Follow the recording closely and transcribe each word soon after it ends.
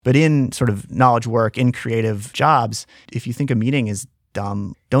But in sort of knowledge work, in creative jobs, if you think a meeting is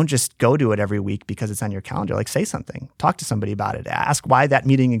dumb, don't just go to it every week because it's on your calendar. Like, say something, talk to somebody about it, ask why that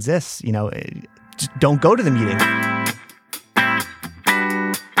meeting exists. Just don't go to the meeting.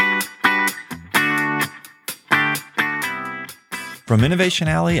 From Innovation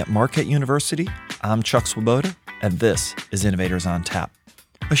Alley at Marquette University, I'm Chuck Swoboda, and this is Innovators on Tap,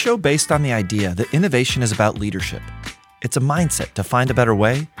 a show based on the idea that innovation is about leadership. It's a mindset to find a better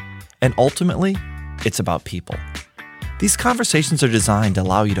way, and ultimately, it's about people. These conversations are designed to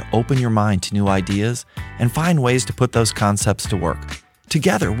allow you to open your mind to new ideas and find ways to put those concepts to work.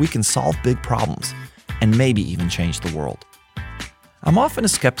 Together, we can solve big problems and maybe even change the world. I'm often a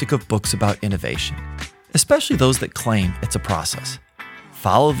skeptic of books about innovation, especially those that claim it's a process.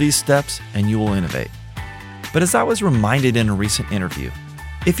 Follow these steps and you will innovate. But as I was reminded in a recent interview,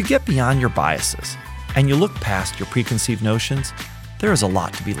 if you get beyond your biases and you look past your preconceived notions, there is a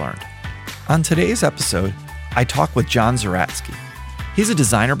lot to be learned. On today's episode, I talk with John Zeratsky. He's a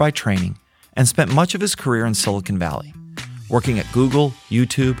designer by training and spent much of his career in Silicon Valley, working at Google,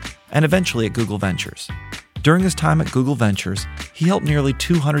 YouTube, and eventually at Google Ventures. During his time at Google Ventures, he helped nearly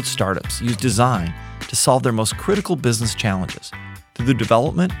 200 startups use design to solve their most critical business challenges through the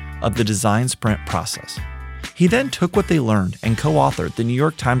development of the design sprint process. He then took what they learned and co-authored the New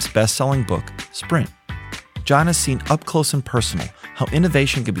York Times best-selling book, Sprint. John has seen up close and personal how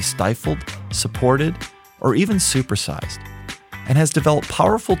innovation can be stifled, supported, or even supersized, and has developed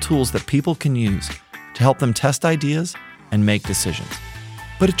powerful tools that people can use to help them test ideas and make decisions.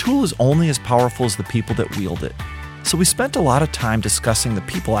 But a tool is only as powerful as the people that wield it. So we spent a lot of time discussing the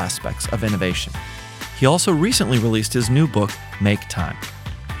people aspects of innovation. He also recently released his new book, Make Time,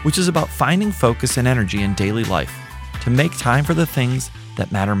 which is about finding focus and energy in daily life to make time for the things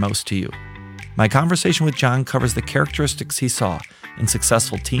that matter most to you. My conversation with John covers the characteristics he saw in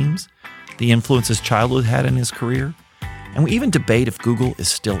successful teams, the influence his childhood had in his career, and we even debate if Google is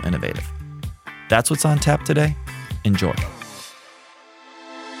still innovative. That's what's on tap today. Enjoy.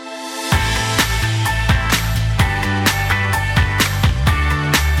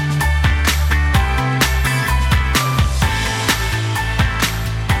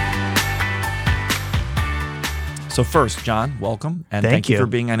 So first, John, welcome, and thank you for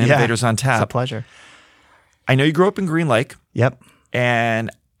being on Innovators on Tap. It's a pleasure. I know you grew up in Green Lake. Yep. And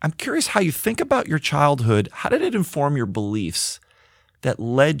I'm curious how you think about your childhood. How did it inform your beliefs that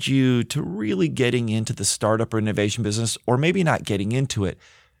led you to really getting into the startup or innovation business, or maybe not getting into it,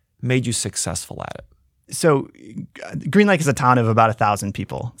 made you successful at it? So Green Lake is a town of about 1,000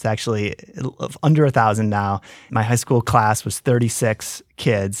 people. It's actually under 1,000 now. My high school class was 36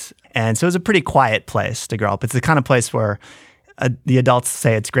 kids. And so it was a pretty quiet place to grow up. It's the kind of place where the adults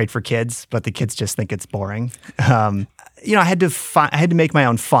say it's great for kids, but the kids just think it's boring. I had to make my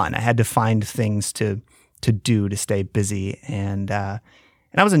own fun. I had to find things to do to stay busy. And I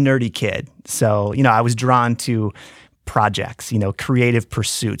was a nerdy kid. So, I was drawn to projects, creative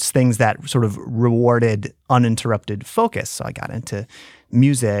pursuits, things that sort of rewarded uninterrupted focus. So I got into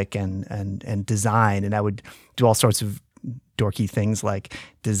music and design, and I would do all sorts of dorky things like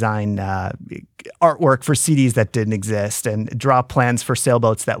design artwork for CDs that didn't exist and draw plans for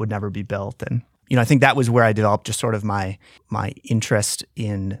sailboats that would never be built. And, I think that was where I developed just sort of my interest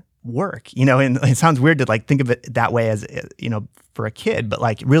in work, and it sounds weird to think of it that way as, for a kid,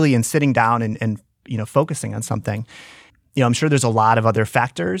 but really in sitting down and focusing on something. I'm sure there's a lot of other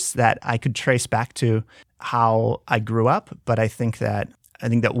factors that I could trace back to how I grew up, but I think that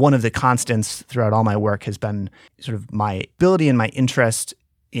one of the constants throughout all my work has been sort of my ability and my interest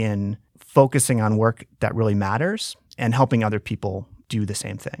in focusing on work that really matters and helping other people do the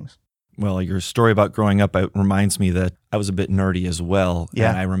same things. Well, your story about growing up reminds me that I was a bit nerdy as well. Yeah.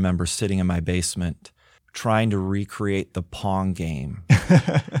 And I remember sitting in my basement trying to recreate the Pong game.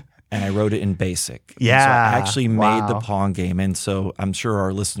 And I wrote it in BASIC. Yeah. And so I actually made the Pong game. And so I'm sure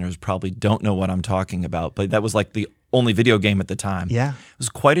our listeners probably don't know what I'm talking about, but that was like the only video game at the time. Yeah. It was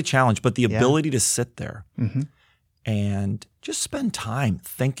quite a challenge, but the ability to sit there mm-hmm. and just spend time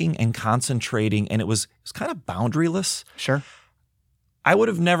thinking and concentrating, and it was kind of boundaryless. Sure. I would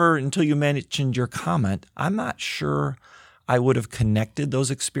have never, until you mentioned your comment, I'm not sure I would have connected those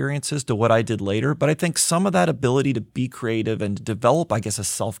experiences to what I did later, but I think some of that ability to be creative and to develop, I guess, a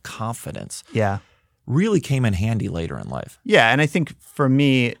self-confidence really came in handy later in life. Yeah, and I think for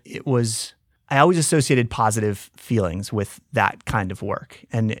me, I always associated positive feelings with that kind of work.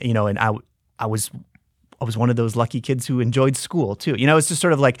 And, and I was one of those lucky kids who enjoyed school too. It's just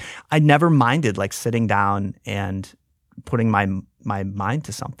sort of I never minded sitting down and putting my my mind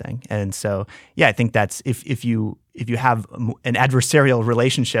to something. And so, yeah, I think that's if you have an adversarial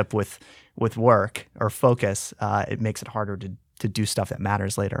relationship with work or focus, it makes it harder to do stuff that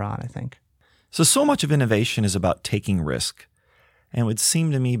matters later on, I think. So much of innovation is about taking risk. And it would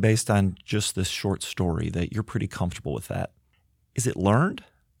seem to me, based on just this short story, that you're pretty comfortable with that. Is it learned,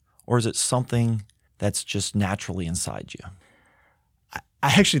 or is it something that's just naturally inside you?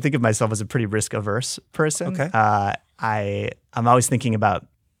 I actually think of myself as a pretty risk-averse person. Okay. I'm always thinking about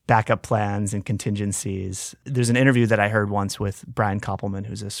backup plans and contingencies. There's an interview that I heard once with Brian Koppelman,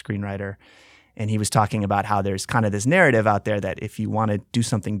 who's a screenwriter, and he was talking about how there's kind of this narrative out there that if you want to do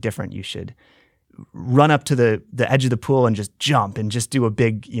something different, you should run up to the edge of the pool and just jump and just do a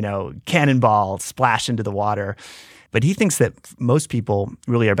big, cannonball splash into the water. But he thinks that most people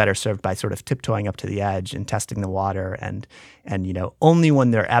really are better served by sort of tiptoeing up to the edge and testing the water and only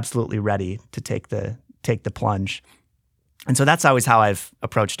when they're absolutely ready to take the plunge. And so that's always how I've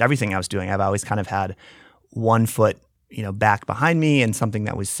approached everything I was doing. I've always kind of had one foot, back behind me and something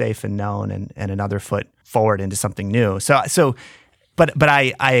that was safe and known, and another foot forward into something new. But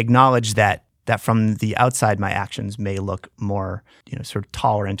I acknowledge that from the outside, my actions may look more, sort of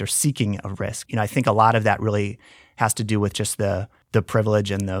tolerant or seeking of risk. I think a lot of that really has to do with just the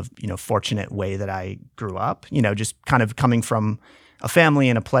privilege and the, fortunate way that I grew up, just kind of coming from a family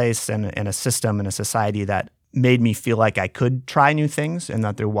and a place and a system and a society that made me feel like I could try new things and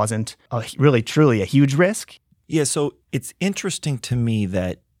that there wasn't really truly a huge risk. Yeah, so it's interesting to me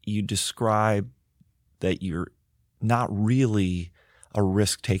that you describe that you're not really a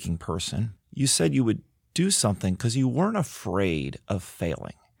risk-taking person. You said you would do something because you weren't afraid of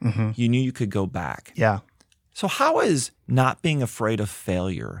failing. Mm-hmm. You knew you could go back. Yeah. So how is not being afraid of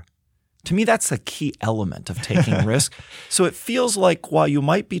failure? To me, that's a key element of taking risk. So it feels like while you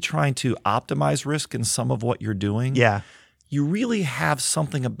might be trying to optimize risk in some of what you're doing, yeah, you really have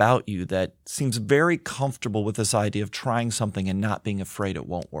something about you that seems very comfortable with this idea of trying something and not being afraid it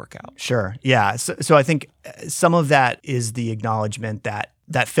won't work out. Sure. Yeah. So I think some of that is the acknowledgement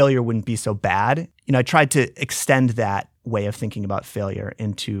that failure wouldn't be so bad. I tried to extend that way of thinking about failure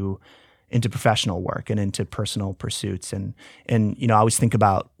into professional work and into personal pursuits. And I always think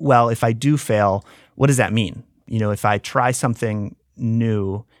about, well, if I do fail, what does that mean? If I try something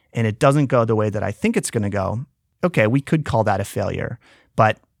new and it doesn't go the way that I think it's going to go, okay, we could call that a failure,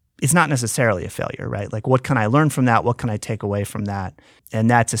 but it's not necessarily a failure, right? Like, what can I learn from that? What can I take away from that? And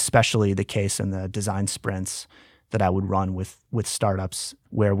that's especially the case in the design sprints that I would run with startups,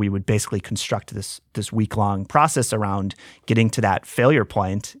 where we would basically construct this week-long process around getting to that failure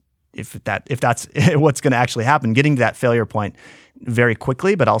point. If that's what's going to actually happen, getting to that failure point very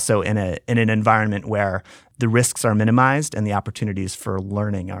quickly, but also in an environment where the risks are minimized and the opportunities for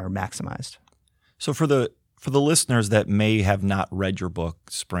learning are maximized. So for the listeners that may have not read your book,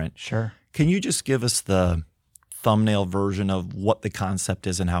 Sprint, sure, can you just give us the thumbnail version of what the concept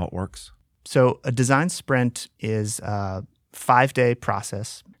is and how it works? So a design sprint is a 5-day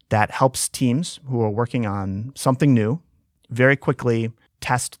process that helps teams who are working on something new very quickly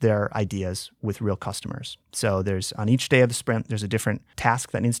test their ideas with real customers. So there's, on each day of the sprint, there's a different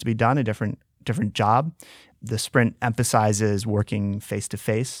task that needs to be done, a different job. The sprint emphasizes working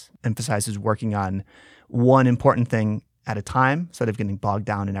face-to-face, emphasizes working on one important thing at a time instead of getting bogged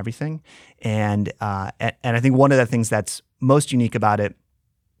down in everything. And I think one of the things that's most unique about it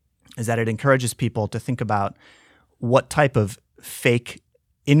is that it encourages people to think about what type of fake,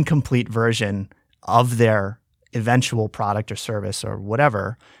 incomplete version of their eventual product or service or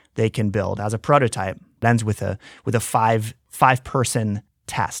whatever they can build as a prototype. It ends with a 5-person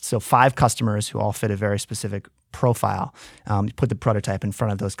test. So 5 customers who all fit a very specific profile. You put the prototype in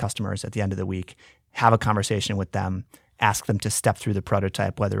front of those customers at the end of the week, have a conversation with them, ask them to step through the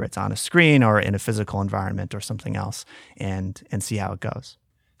prototype, whether it's on a screen or in a physical environment or something else, and see how it goes.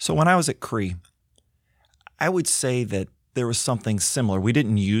 So when I was at Cree, I would say that there was something similar. We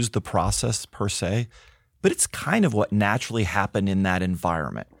didn't use the process per se, but it's kind of what naturally happened in that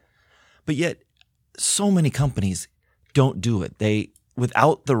environment. But yet, so many companies don't do it.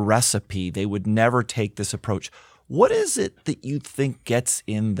 Without the recipe, they would never take this approach. What is it that you think gets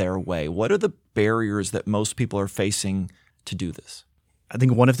in their way? What are the barriers that most people are facing to do this? I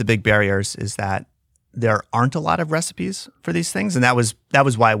think one of the big barriers is that there aren't a lot of recipes for these things. And that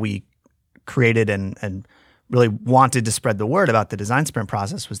was why we created and really wanted to spread the word about the design sprint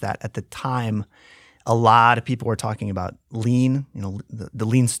process, was that at the time, a lot of people were talking about lean. The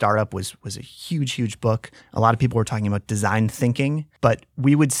Lean Startup was a huge, huge book. A lot of people were talking about design thinking, but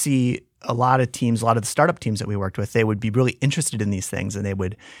we would see a lot of teams, a lot of the startup teams that we worked with, they would be really interested in these things, and they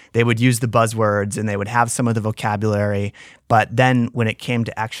would use the buzzwords, and they would have some of the vocabulary. But then when it came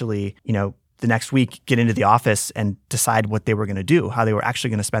to actually, the next week get into the office and decide what they were going to do, how they were actually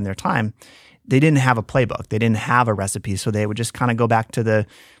going to spend their time, they didn't have a playbook. They didn't have a recipe. So they would just kind of go back to the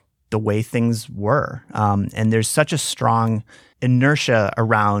way things were. And there's such a strong inertia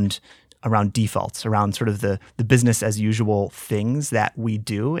around defaults, around sort of the business as usual things that we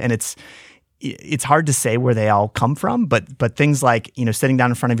do. And it's hard to say where they all come from, but things like, sitting down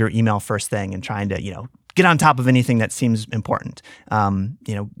in front of your email first thing and trying to, get on top of anything that seems important,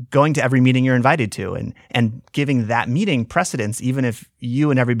 going to every meeting you're invited to and giving that meeting precedence, even if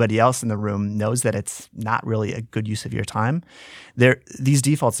you and everybody else in the room knows that it's not really a good use of your time. These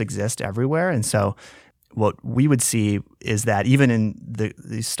defaults exist everywhere. And so what we would see is that even in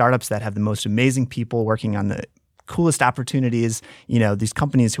these startups that have the most amazing people working on the coolest opportunities, these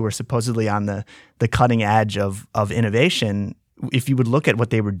companies who are supposedly on the cutting edge of innovation, if you would look at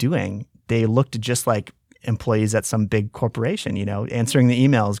what they were doing, they looked just like employees at some big corporation, answering the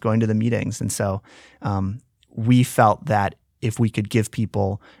emails, going to the meetings. And so we felt that if we could give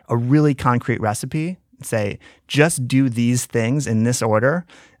people a really concrete recipe, say, just do these things in this order,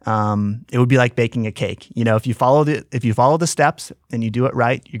 it would be like baking a cake. If you follow the steps and you do it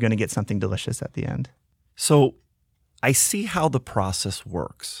right, you're going to get something delicious at the end. So I see how the process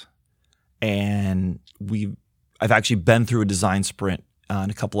works. And I've actually been through a design sprint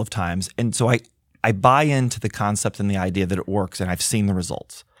a couple of times. And so I buy into the concept and the idea that it works, and I've seen the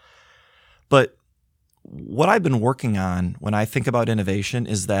results. But what I've been working on when I think about innovation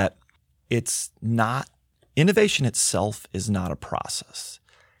is that innovation itself is not a process.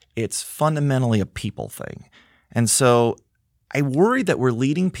 It's fundamentally a people thing. And so I worry that we're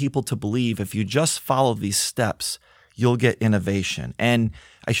leading people to believe if you just follow these steps, you'll get innovation. And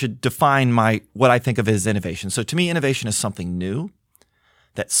I should define what I think of as innovation. So to me, innovation is something new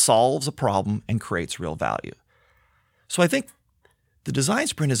that solves a problem and creates real value. So I think the design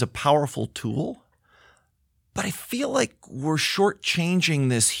sprint is a powerful tool, but I feel like we're shortchanging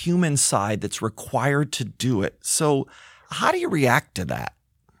this human side that's required to do it. So how do you react to that?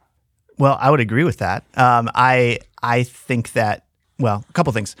 Well, I would agree with that. I think that, a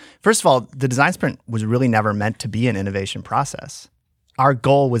couple things. First of all, the design sprint was really never meant to be an innovation process. Our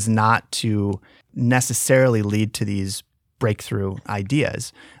goal was not to necessarily lead to these breakthrough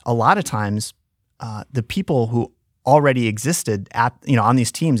ideas. A lot of times, the people who already existed on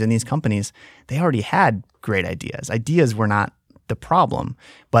these teams in these companies, they already had great ideas. Ideas were not the problem,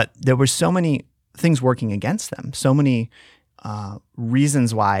 but there were so many things working against them, so many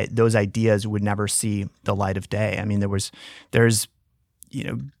reasons why those ideas would never see the light of day. I mean, there's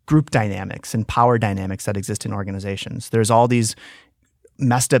group dynamics and power dynamics that exist in organizations. There's all these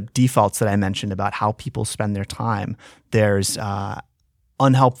messed up defaults that I mentioned about how people spend their time. There's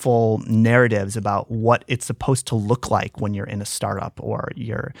unhelpful narratives about what it's supposed to look like when you're in a startup or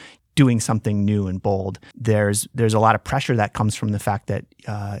you're doing something new and bold. There's a lot of pressure that comes from the fact that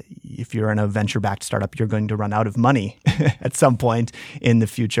if you're in a venture-backed startup, you're going to run out of money at some point in the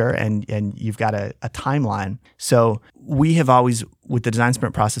future, and you've got a timeline. So we have always, with the design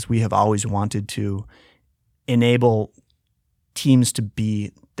sprint process, we have always wanted to enable teams to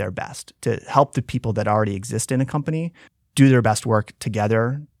be their best, to help the people that already exist in a company do their best work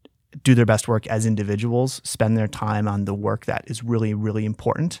together, do their best work as individuals, spend their time on the work that is really, really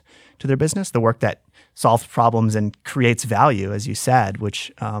important to their business, the work that solves problems and creates value, as you said,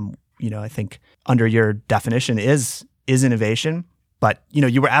 which, I think under your definition is innovation. But,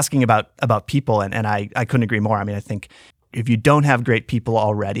 you were asking about people, and I couldn't agree more. I mean, I think if you don't have great people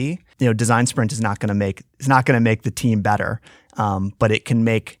already, design sprint is not going to make the team better, but it can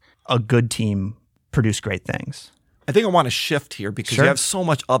make a good team produce great things. I think I want to shift here because Sure. You have so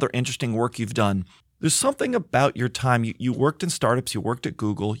much other interesting work you've done. There's something about your time. You worked in startups. You worked at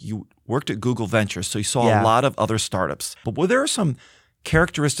Google. You worked at Google Ventures. So you saw a lot of other startups. But were there some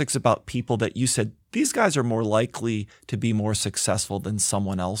characteristics about people that you said, these guys are more likely to be more successful than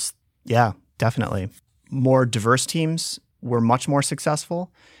someone else? Yeah, definitely. More diverse teams were much more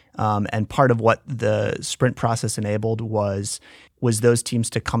successful. And part of what the sprint process enabled was those teams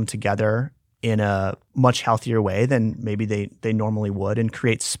to come together in a much healthier way than maybe they normally would, and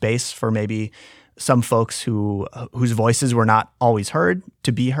create space for maybe some folks whose voices were not always heard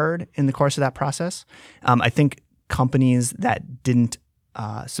to be heard in the course of that process. I think companies that didn't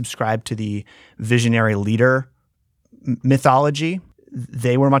subscribe to the visionary leader mythology,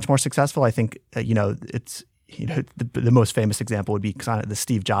 they were much more successful. I think the most famous example would be kind of the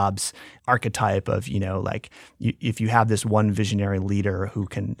Steve Jobs archetype of, like if you have this one visionary leader who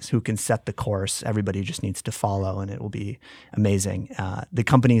can set the course, everybody just needs to follow and it will be amazing. The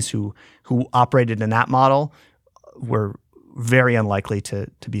companies who operated in that model were very unlikely to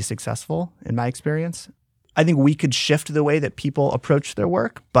be successful in my experience. I think we could shift the way that people approach their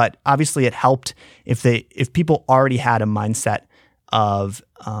work, but obviously it helped if people already had a mindset of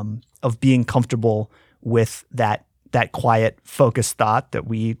being comfortable with that quiet, focused thought that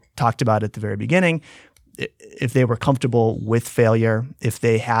we talked about at the very beginning. If they were comfortable with failure, if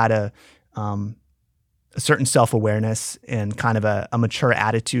they had a certain self-awareness and kind of a mature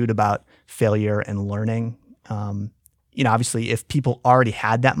attitude about failure and learning, obviously, if people already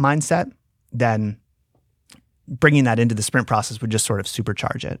had that mindset, then bringing that into the sprint process would just sort of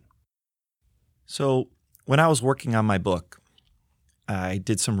supercharge it. So when I was working on my book, I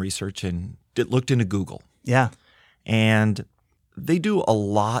did some research and looked into Google. Yeah. And they do a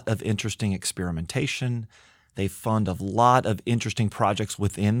lot of interesting experimentation. They fund a lot of interesting projects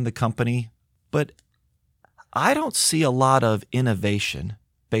within the company. But I don't see a lot of innovation,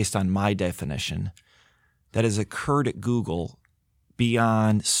 based on my definition, that has occurred at Google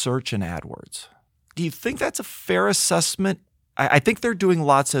beyond search and AdWords. Do you think that's a fair assessment? I think they're doing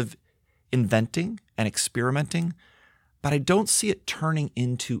lots of inventing and experimenting, but I don't see it turning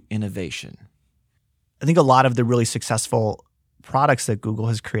into innovation. I think a lot of the really successful products that Google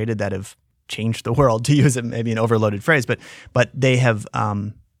has created that have changed the world, to use it maybe an overloaded phrase, but they have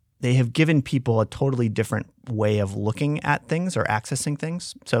given people a totally different way of looking at things or accessing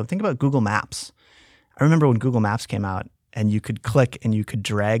things. So think about Google Maps. I remember when Google Maps came out and you could click and you could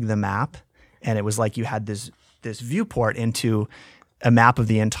drag the map, and it was like you had this viewport into a map of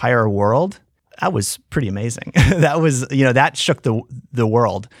the entire world. That was pretty amazing. That shook the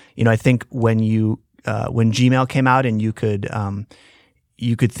world. I think when Gmail came out and you could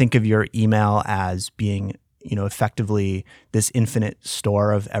think of your email as being, effectively this infinite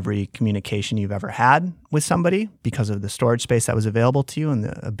store of every communication you've ever had with somebody because of the storage space that was available to you and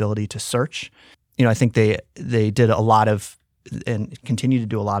the ability to search. I think they did a lot of and continue to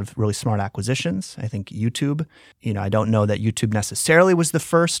do a lot of really smart acquisitions. I think YouTube, I don't know that YouTube necessarily was the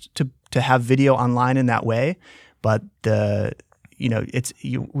first to have video online in that way, but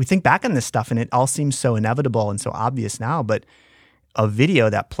we think back on this stuff and it all seems so inevitable and so obvious now, but a video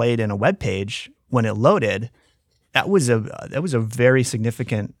that played in a web page when it loaded, that was a very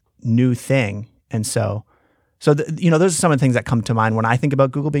significant new thing. And so those are some of the things that come to mind when I think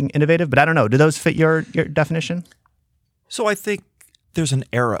about Google being innovative, but I don't know, do those fit your definition? So I think there's an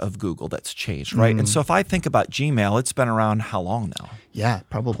era of Google that's changed, right? And so if I think about Gmail, it's been around how long now? Yeah,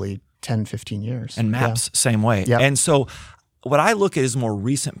 probably 10, 15 years. And Maps, same way. Yep. And so what I look at is more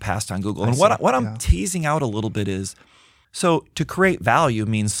recent past on Google. And what I'm teasing out a little bit is, so to create value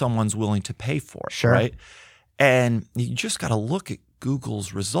means someone's willing to pay for it, sure, right? And you just got to look at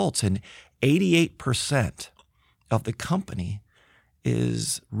Google's results. And 88% of the company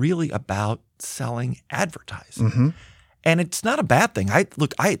is really about selling advertising. Mm-hmm. And it's not a bad thing. I'm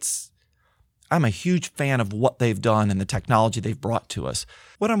a huge fan of what they've done and the technology they've brought to us.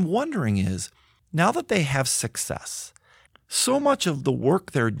 What I'm wondering is, now that they have success, so much of the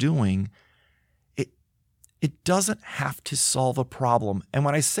work they're doing, it doesn't have to solve a problem. And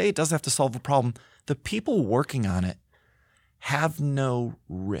when I say it doesn't have to solve a problem, the people working on it have no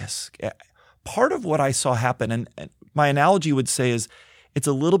risk. Part of what I saw happen, and my analogy would say is, it's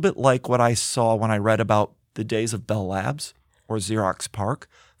a little bit like what I saw when I read about the days of Bell Labs or Xerox PARC.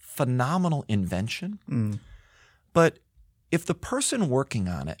 Phenomenal invention. But if the person working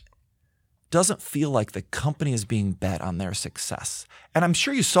on it doesn't feel like the company is being bet on their success, and I'm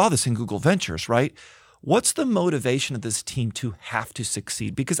sure you saw this in Google Ventures, right? What's the motivation of this team to have to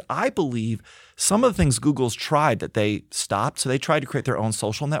succeed? Because I believe some of the things Google's tried that they stopped, so they tried to create their own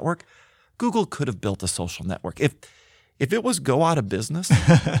social network. Google could have built a social network. If it was go out of business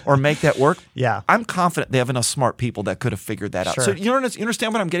or make that work, yeah, I'm confident they have enough smart people that could have figured that out. Sure. So you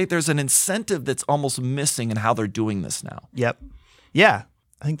understand what I'm getting? There's an incentive that's almost missing in how they're doing this now. Yep. Yeah.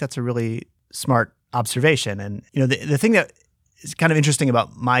 I think that's a really smart observation. And the thing that is kind of interesting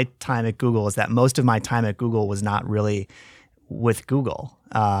about my time at Google is that most of my time at Google was not really with Google.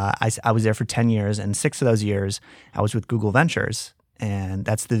 I was there for 10 years, and 6 of those years I was with Google Ventures. And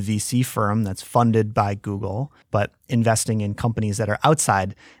that's the VC firm that's funded by Google, but investing in companies that are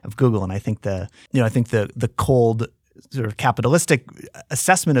outside of Google. And I think the cold sort of capitalistic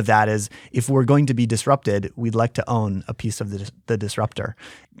assessment of that is, if we're going to be disrupted, we'd like to own a piece of the disruptor.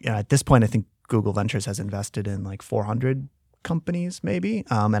 At this point, I think Google Ventures has invested in like 400 companies maybe.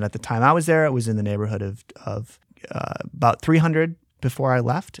 And at the time I was there, it was in the neighborhood of about 300 before I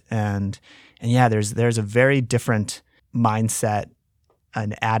left. And yeah, there's a very different mindset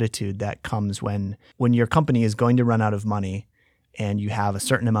and attitude that comes when your company is going to run out of money and you have a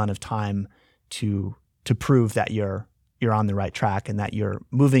certain amount of time to prove that you're on the right track and that you're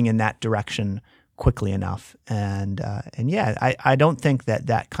moving in that direction quickly enough. And yeah, I don't think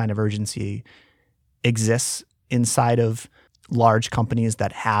that kind of urgency exists inside of large companies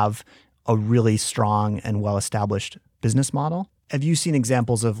that have a really strong and well-established business model. Have you seen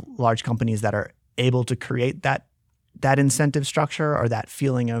examples of large companies that are able to create that incentive structure or that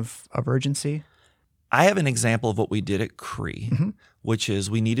feeling of urgency? I have an example of what we did at Cree, which is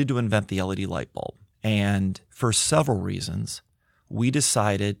we needed to invent the LED light bulb. And for several reasons, we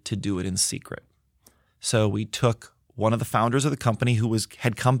decided to do it in secret. So we took one of the founders of the company who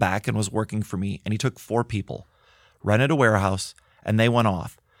had come back and was working for me, and he took 4 people, rented a warehouse, and they went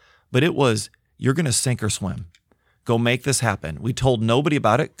off. But it was, you're going to sink or swim. Go make this happen. We told nobody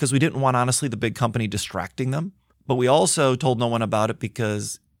about it because we didn't want, honestly, the big company distracting them. But we also told no one about it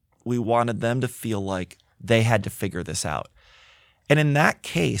because we wanted them to feel like they had to figure this out. And in that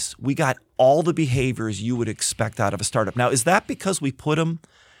case, we got all the behaviors you would expect out of a startup. Now, is that because we put them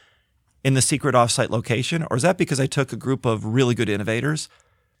in the secret offsite location, or is that because I took a group of really good innovators?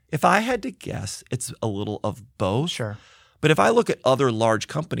 If I had to guess, it's a little of both. Sure. But if I look at other large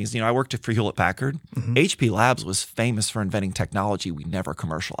companies, I worked for Hewlett Packard. HP Labs was famous for inventing technology we never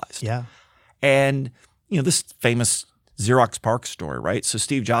commercialized. Yeah. And, this famous Xerox PARC story, right? So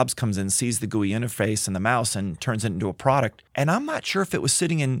Steve Jobs comes in, sees the GUI interface and the mouse and turns it into a product. And I'm not sure if it was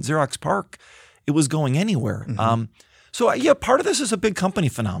sitting in Xerox PARC, it was going anywhere. So yeah, part of this is a big company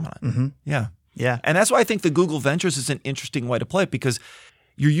phenomenon. Yeah. Yeah. And that's why I think the Google Ventures is an interesting way to play it, because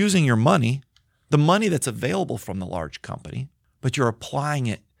you're using your money, the money that's available from the large company, but you're applying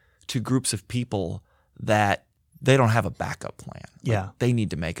it to groups of people that they don't have a backup plan. Yeah. They need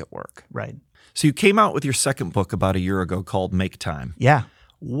to make it work. Right. So you came out with your second book about a year ago called Make Time. Yeah.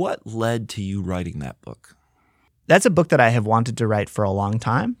 What led to you writing that book? That's a book that I have wanted to write for a long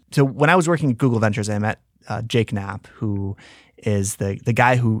time. So when I was working at Google Ventures, I met Jake Knapp, who is the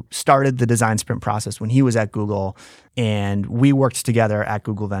guy who started the design sprint process when he was at Google. And we worked together at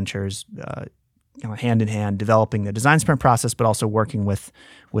Google Ventures, hand in hand, developing the design sprint process, but also working with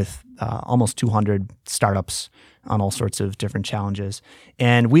almost 200 startups on all sorts of different challenges.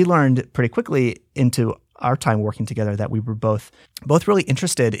 And we learned pretty quickly into our time working together that we were both really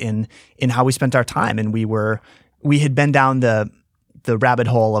interested in how we spent our time. And we had been down the rabbit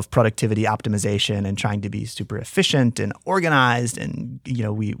hole of productivity optimization and trying to be super efficient and organized. And,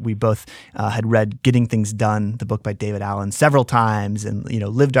 we both had read Getting Things Done, the book by David Allen, several times and,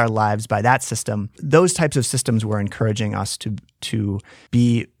 lived our lives by that system. Those types of systems were encouraging us to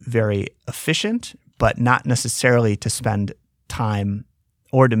be very efficient, but not necessarily to spend time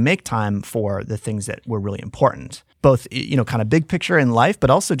or to make time for the things that were really important. Both, kind of big picture in life, but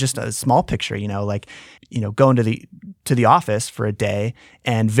also just a small picture, going to the office for a day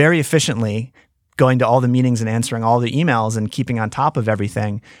and very efficiently going to all the meetings and answering all the emails and keeping on top of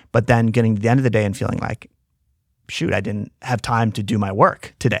everything, but then getting to the end of the day and feeling like, shoot, I didn't have time to do my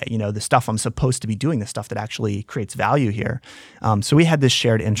work today. The stuff I'm supposed to be doing, the stuff that actually creates value here. So we had this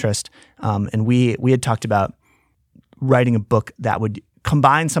shared interest, and we had talked about writing a book that would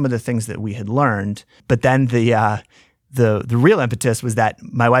combine some of the things that we had learned, but then the real impetus was that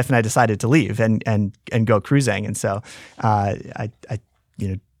my wife and I decided to leave and go cruising. And so,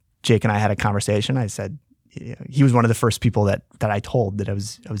 Jake and I had a conversation. I said, he was one of the first people that I told that I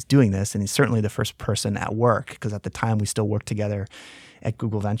was doing this. And he's certainly the first person at work, because at the time we still worked together at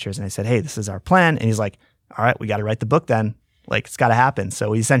Google Ventures. And I said, hey, this is our plan. And he's like, all right, we got to write the book then. Like, it's got to happen.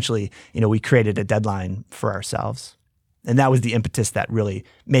 So we essentially, we created a deadline for ourselves. And that was the impetus that really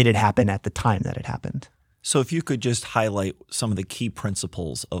made it happen at the time that it happened. So if you could just highlight some of the key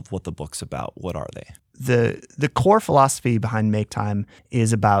principles of what the book's about, what are they? The core philosophy behind Make Time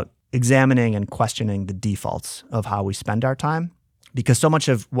is about examining and questioning the defaults of how we spend our time, because so much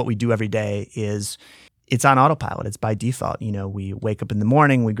of what we do every day it's on autopilot. It's by default. We wake up in the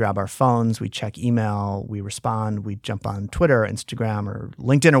morning, we grab our phones, we check email, we respond, we jump on Twitter, Instagram, or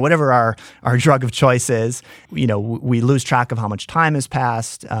LinkedIn, or whatever our drug of choice is. We lose track of how much time has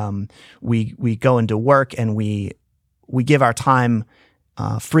passed. We go into work and we give our time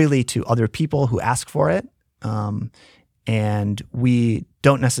freely to other people who ask for it. And we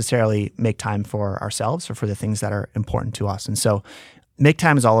don't necessarily make time for ourselves or for the things that are important to us. And so Make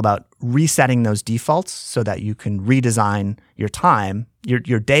Time is all about resetting those defaults so that you can redesign your time.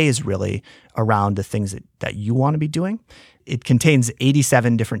 Your day is really around the things that you want to be doing. It contains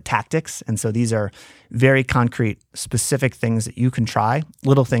 87 different tactics. And so these are very concrete, specific things that you can try.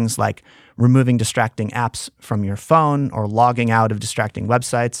 Little things like removing distracting apps from your phone or logging out of distracting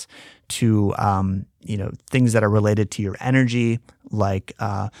websites to things that are related to your energy, like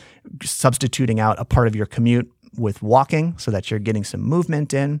substituting out a part of your commute with walking so that you're getting some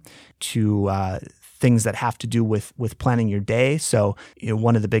movement in, to things that have to do with planning your day. So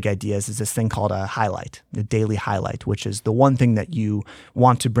one of the big ideas is this thing called a highlight, the daily highlight, which is the one thing that you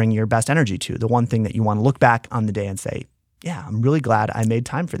want to bring your best energy to, the one thing that you want to look back on the day and say, yeah, I'm really glad I made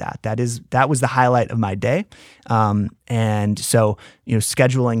time for that. That was the highlight of my day. And so,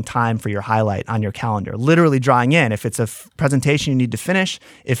 scheduling time for your highlight on your calendar, literally drawing in, if it's a presentation you need to finish,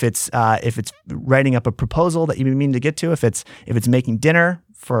 if it's writing up a proposal that you mean to get to, if it's making dinner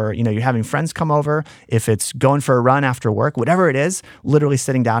for, you're having friends come over, if it's going for a run after work, whatever it is, literally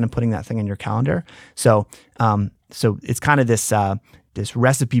sitting down and putting that thing in your calendar. So it's kind of this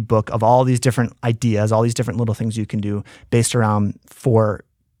recipe book of all these different ideas, all these different little things you can do based around 4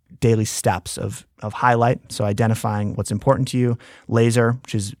 daily steps of highlight. So identifying what's important to you, laser,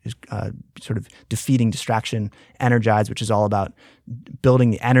 which is sort of defeating distraction, energize, which is all about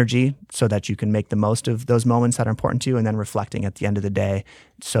building the energy so that you can make the most of those moments that are important to you, and then reflecting at the end of the day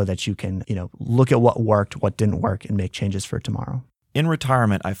so that you can, look at what worked, what didn't work, and make changes for tomorrow. In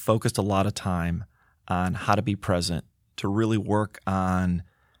retirement, I focused a lot of time on how to be present, to really work on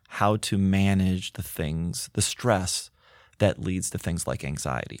how to manage the stress that leads to things like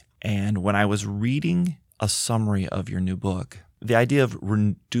anxiety. And when I was reading a summary of your new book, the idea of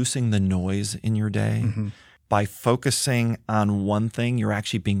reducing the noise in your day, by focusing on one thing, you're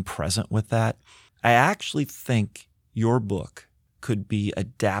actually being present with that. I actually think your book could be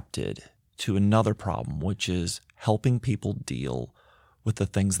adapted to another problem, which is helping people deal with the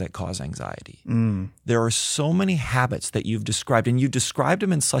things that cause anxiety. There are so many habits that you've described, and you've described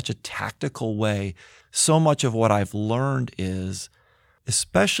them in such a tactical way. So much of what I've learned is,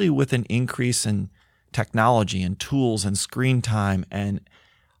 especially with an increase in technology and tools and screen time and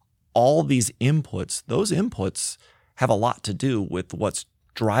all these inputs, those inputs have a lot to do with what's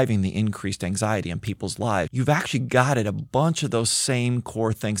driving the increased anxiety in people's lives. You've actually got at a bunch of those same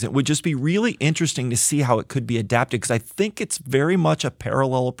core things. It would just be really interesting to see how it could be adapted, because I think it's very much a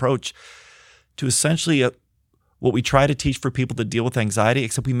parallel approach to essentially what we try to teach for people to deal with anxiety,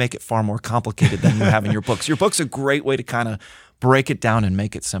 except we make it far more complicated than you have in your books. Your book's a great way to kind of break it down and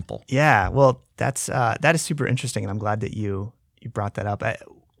make it simple. Yeah, well, that is super interesting, and I'm glad that you brought that up.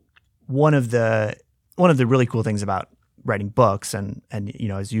 One of the really cool things about writing books, and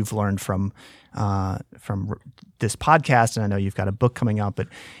as you've learned from this podcast, and I know you've got a book coming out, but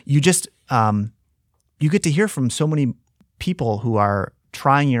you just you get to hear from so many people who are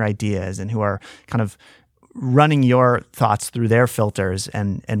trying your ideas and who are kind of running your thoughts through their filters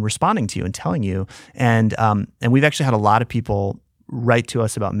and responding to you and telling you. And we've actually had a lot of people write to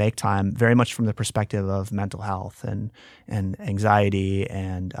us about Make Time very much from the perspective of mental health and anxiety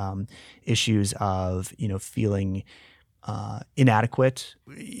and issues of feeling inadequate.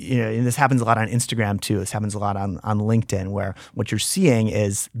 And this happens a lot on Instagram too. This happens a lot on LinkedIn, where what you're seeing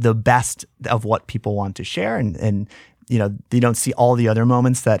is the best of what people want to share, and you don't see all the other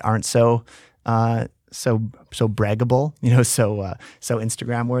moments that aren't so braggable, so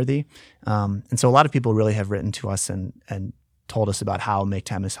Instagram worthy. And so a lot of people really have written to us and told us about how Make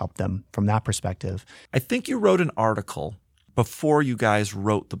Time has helped them from that perspective. I think you wrote an article before you guys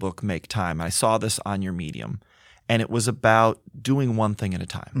wrote the book Make Time. I saw this on your Medium, and it was about doing one thing at a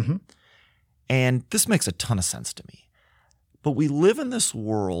time. And this makes a ton of sense to me. But we live in this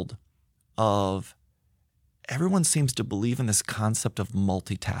world of everyone seems to believe in this concept of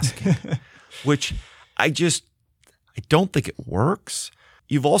multitasking, which I don't think it works.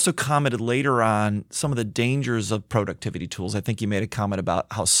 You've also commented later on some of the dangers of productivity tools. I think you made a comment about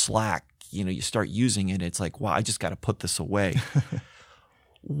how Slack, you start using it, it's like, wow, I just got to put this away.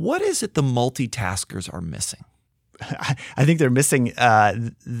 What is it the multitaskers are missing? I think they're missing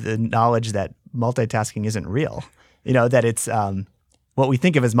the knowledge that multitasking isn't real. That it's what we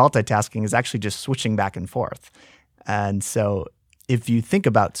think of as multitasking is actually just switching back and forth. And so if you think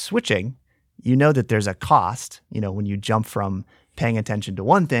about switching, you know that there's a cost, when you jump from paying attention to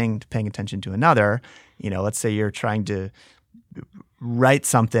one thing to paying attention to another. Let's say you're trying to write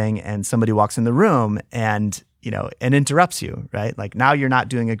something and somebody walks in the room and interrupts you, right? Like now you're not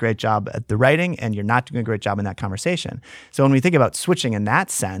doing a great job at the writing and you're not doing a great job in that conversation. So when we think about switching in that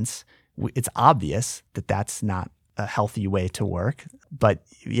sense, it's obvious that that's not a healthy way to work. But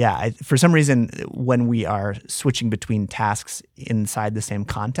yeah, for some reason, when we are switching between tasks inside the same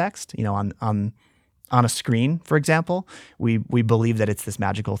context, on a screen, for example, we believe that it's this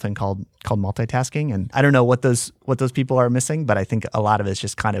magical thing called multitasking. And I don't know what those people are missing, but I think a lot of it's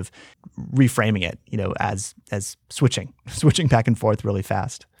just kind of reframing it, as switching back and forth really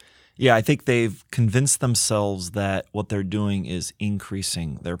fast. Yeah, I think they've convinced themselves that what they're doing is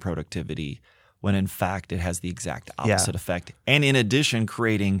increasing their productivity when in fact it has the exact opposite effect. And in addition,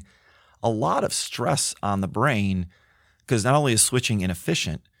 creating a lot of stress on the brain, because not only is switching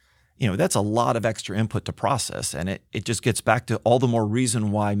inefficient, that's a lot of extra input to process. And it just gets back to all the more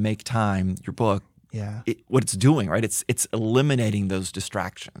reason why Make Time, your book, what it's doing, right? It's eliminating those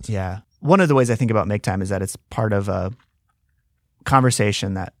distractions. Yeah. One of the ways I think about Make Time is that it's part of a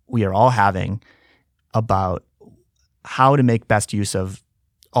conversation that we are all having about how to make best use of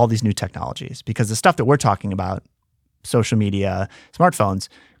all these new technologies. Because the stuff that we're talking about, social media, smartphones,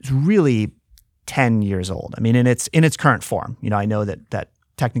 is really 10 years old. I mean, in its current form. I know that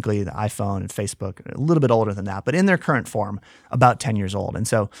technically the iPhone and Facebook are a little bit older than that, but in their current form, about 10 years old. And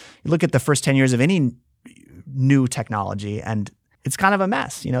so you look at the first 10 years of any new technology and it's kind of a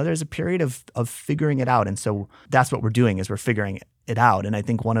mess. There's a period of figuring it out. And so that's what we're doing is we're figuring it out. And I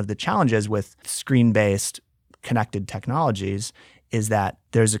think one of the challenges with screen-based connected technologies is that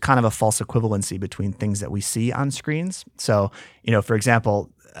there's a kind of a false equivalency between things that we see on screens. So, for example,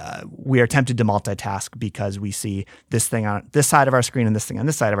 we are tempted to multitask because we see this thing on this side of our screen and this thing on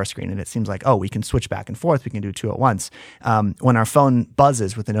this side of our screen. And it seems like, we can switch back and forth. We can do two at once. When our phone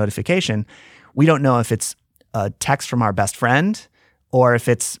buzzes with a notification, we don't know if it's a text from our best friend or if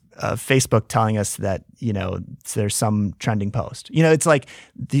it's Facebook telling us that, there's some trending post. It's like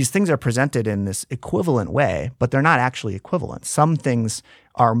these things are presented in this equivalent way, but they're not actually equivalent. Some things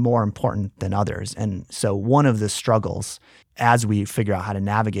are more important than others. And so one of the struggles as we figure out how to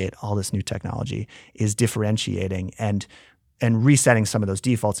navigate all this new technology is differentiating and resetting some of those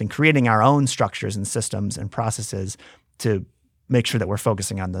defaults and creating our own structures and systems and processes to make sure that we're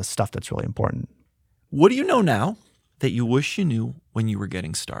focusing on the stuff that's really important. What do you know now that you wish you knew when you were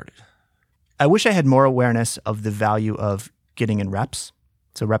getting started? I wish I had more awareness of the value of getting in reps,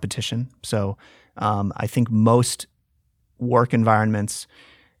 so repetition. So I think most work environments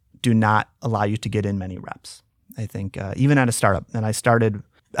do not allow you to get in many reps. I think even at a startup, and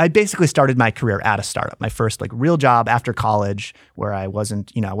I basically started my career at a startup. My first real job after college, where I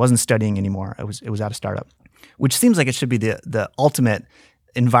wasn't studying anymore. It was at a startup, which seems like it should be the ultimate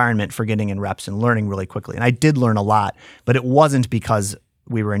environment for getting in reps and learning really quickly. And I did learn a lot, but it wasn't because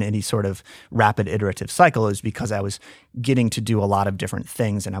we were in any sort of rapid iterative cycle. It was because I was getting to do a lot of different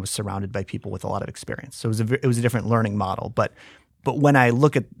things, and I was surrounded by people with a lot of experience. So it was a different learning model. But when I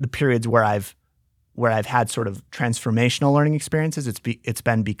look at the periods where I've had sort of transformational learning experiences, it's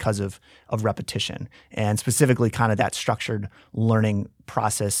been because of repetition, and specifically kind of that structured learning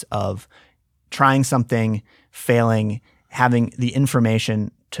process of trying something, failing, having the information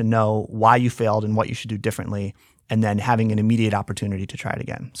to know why you failed and what you should do differently, and then having an immediate opportunity to try it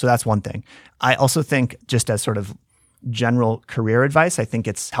again. So that's one thing. I also think, just as sort of general career advice, I think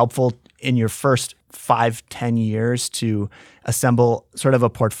it's helpful in your first 5-10 years to assemble sort of a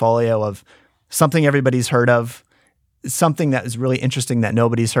portfolio of something everybody's heard of, something that is really interesting that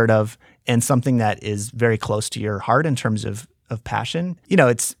nobody's heard of, and something that is very close to your heart in terms of passion.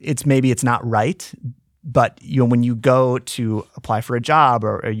 It's maybe it's not right, but when you go to apply for a job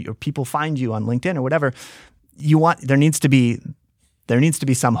or people find you on LinkedIn or whatever, there needs to be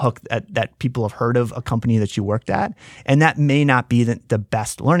some hook that people have heard of a company that you worked at. And that may not be the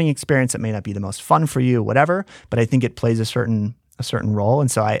best learning experience. It may not be the most fun for you, whatever, but I think it plays a certain role.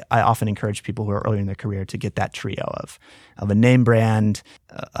 And so I often encourage people who are early in their career to get that trio of a name brand,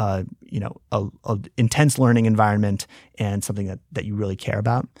 a intense learning environment, and something that you really care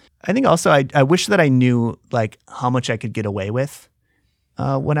about. I think also I wish that I knew how much I could get away with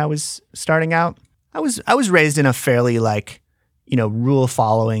when I was starting out. I was raised in a fairly rule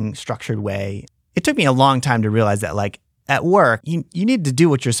following, structured way. It took me a long time to realize that at work, you need to do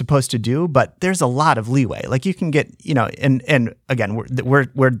what you're supposed to do, but there's a lot of leeway. You can get, and again,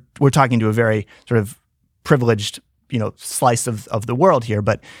 we're talking to a very sort of privileged, slice of the world here,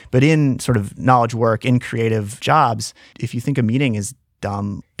 but in sort of knowledge work, in creative jobs, if you think a meeting is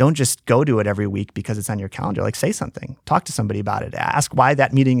dumb, don't just go to it every week because it's on your calendar. Say something, talk to somebody about it, ask why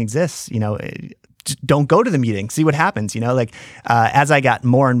that meeting exists, don't go to the meeting, see what happens, as I got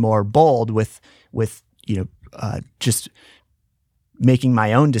more and more bold with just making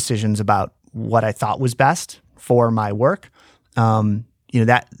my own decisions about what I thought was best for my work,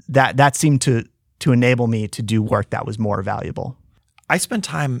 that seemed to to enable me to do work that was more valuable. I spend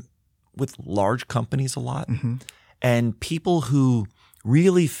time with large companies a lot, and people who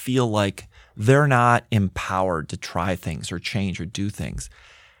really feel like they're not empowered to try things or change or do things.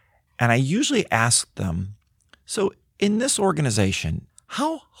 And I usually ask them, so in this organization,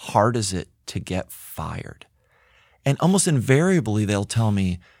 how hard is it to get fired? And almost invariably, they'll tell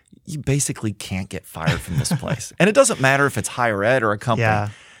me, you basically can't get fired from this place. And it doesn't matter if it's higher ed or a company. Yeah.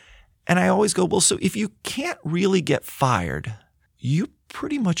 And I always go, well, so if you can't really get fired, you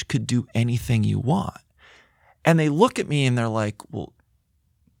pretty much could do anything you want. And they look at me and they're like, well,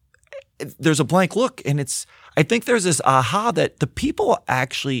 there's a blank look. And I think there's this aha that the people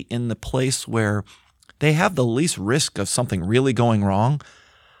actually in the place where they have the least risk of something really going wrong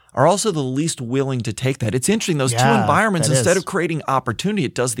are also the least willing to take that. It's interesting, those two environments, instead of creating opportunity,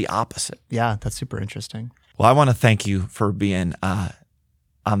 it does the opposite. Yeah, that's super interesting. Well, I want to thank you for being on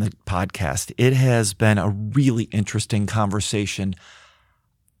the podcast. It has been a really interesting conversation.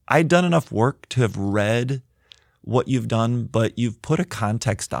 I'd done enough work to have read what you've done, but you've put a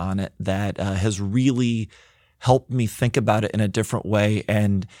context on it that has really helped me think about it in a different way,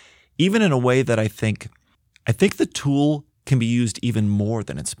 and even in a way that I think the tool can be used even more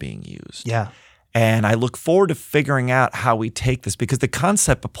than it's being used. Yeah. And I look forward to figuring out how we take this, because the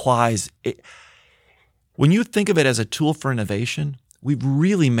concept applies. When you think of it as a tool for innovation, we've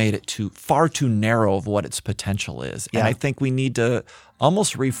really made it far too narrow of what its potential is. And I think we need to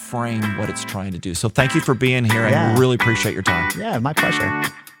almost reframe what it's trying to do. So thank you for being here, and I really appreciate your time. Yeah, my pleasure.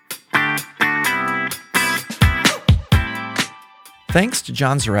 Thanks to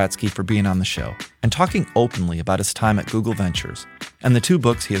John Zeratsky for being on the show and talking openly about his time at Google Ventures and the 2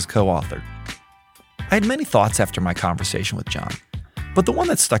 books he has co-authored. I had many thoughts after my conversation with John, but the one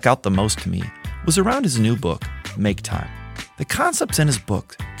that stuck out the most to me was around his new book, Make Time. The concepts in his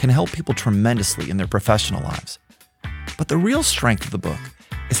book can help people tremendously in their professional lives. But the real strength of the book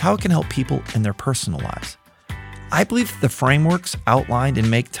is how it can help people in their personal lives. I believe that the frameworks outlined in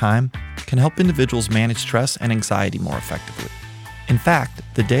Make Time can help individuals manage stress and anxiety more effectively. In fact,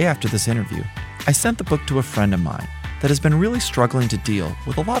 the day after this interview, I sent the book to a friend of mine that has been really struggling to deal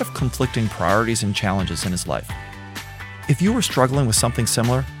with a lot of conflicting priorities and challenges in his life. If you are struggling with something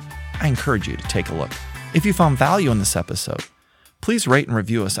similar, I encourage you to take a look. If you found value in this episode, please rate and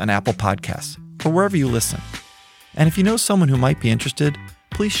review us on Apple Podcasts or wherever you listen. And if you know someone who might be interested,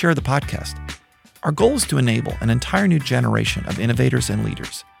 please share the podcast. Our goal is to enable an entire new generation of innovators and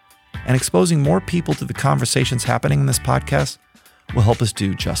leaders. And exposing more people to the conversations happening in this podcast will help us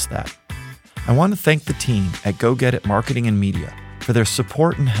do just that. I want to thank the team at Go Get It Marketing and Media for their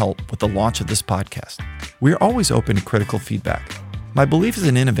support and help with the launch of this podcast. We are always open to critical feedback. My belief as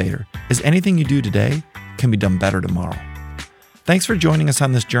an innovator is anything you do today can be done better tomorrow. Thanks for joining us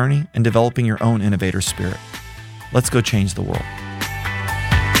on this journey and developing your own innovator spirit. Let's go change the world.